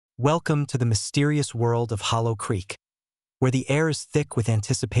Welcome to the mysterious world of Hollow Creek, where the air is thick with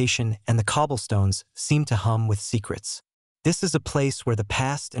anticipation and the cobblestones seem to hum with secrets. This is a place where the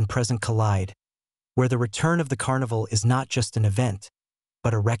past and present collide, where the return of the carnival is not just an event,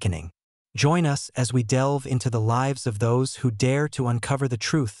 but a reckoning. Join us as we delve into the lives of those who dare to uncover the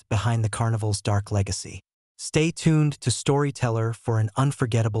truth behind the carnival's dark legacy. Stay tuned to Storyteller for an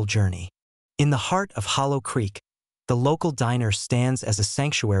unforgettable journey. In the heart of Hollow Creek, the local diner stands as a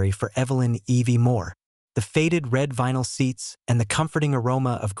sanctuary for Evelyn Evie Moore. The faded red vinyl seats and the comforting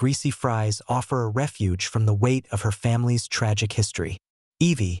aroma of greasy fries offer a refuge from the weight of her family's tragic history.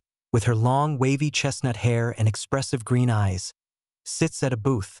 Evie, with her long, wavy chestnut hair and expressive green eyes, sits at a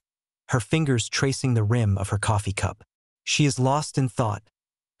booth, her fingers tracing the rim of her coffee cup. She is lost in thought,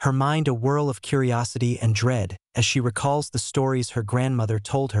 her mind a whirl of curiosity and dread as she recalls the stories her grandmother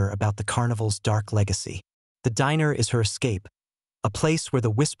told her about the carnival's dark legacy. The diner is her escape, a place where the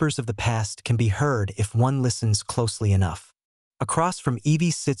whispers of the past can be heard if one listens closely enough. Across from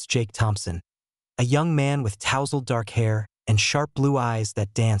Evie sits Jake Thompson, a young man with tousled dark hair and sharp blue eyes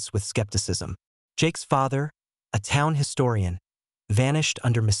that dance with skepticism. Jake's father, a town historian, vanished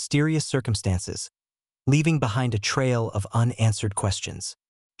under mysterious circumstances, leaving behind a trail of unanswered questions.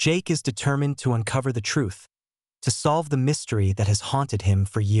 Jake is determined to uncover the truth, to solve the mystery that has haunted him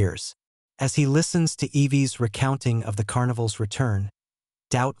for years. As he listens to Evie's recounting of the carnival's return,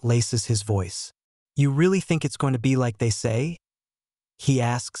 doubt laces his voice. "You really think it's going to be like they say?" he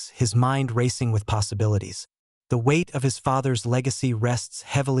asks, his mind racing with possibilities. The weight of his father's legacy rests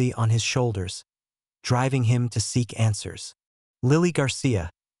heavily on his shoulders, driving him to seek answers. Lily Garcia,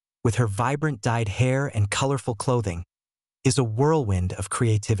 with her vibrant dyed hair and colorful clothing, is a whirlwind of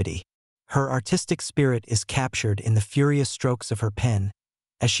creativity. Her artistic spirit is captured in the furious strokes of her pen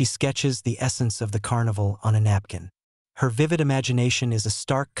as she sketches the essence of the carnival on a napkin. Her vivid imagination is a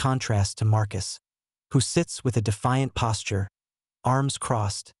stark contrast to Marcus, who sits with a defiant posture, arms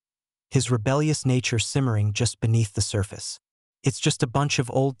crossed, his rebellious nature simmering just beneath the surface. "It's just a bunch of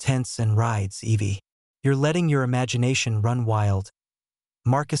old tents and rides, Evie. You're letting your imagination run wild."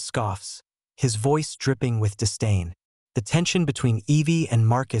 Marcus scoffs, his voice dripping with disdain. The tension between Evie and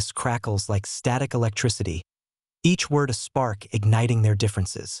Marcus crackles like static electricity, each word a spark igniting their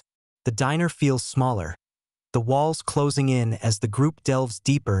differences. The diner feels smaller, the walls closing in as the group delves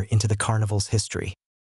deeper into the carnival's history.